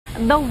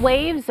The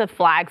Waves of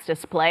Flags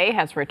display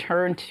has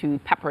returned to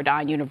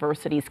Pepperdine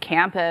University's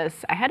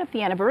campus ahead of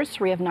the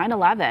anniversary of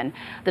 9/11.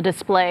 The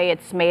display,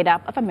 it's made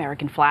up of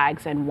American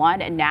flags and one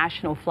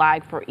national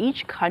flag for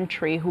each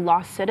country who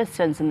lost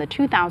citizens in the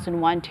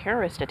 2001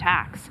 terrorist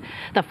attacks.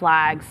 The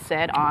flags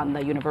sit on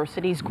the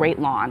university's Great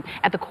Lawn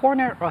at the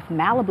corner of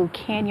Malibu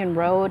Canyon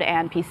Road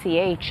and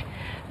PCH.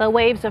 The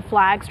Waves of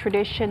Flags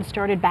tradition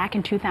started back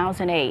in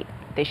 2008.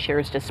 This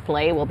year's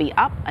display will be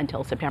up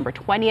until September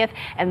 20th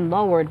and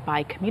lowered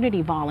by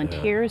community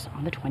volunteers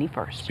on the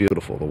 21st.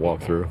 Beautiful, the walk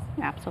through.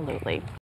 Absolutely.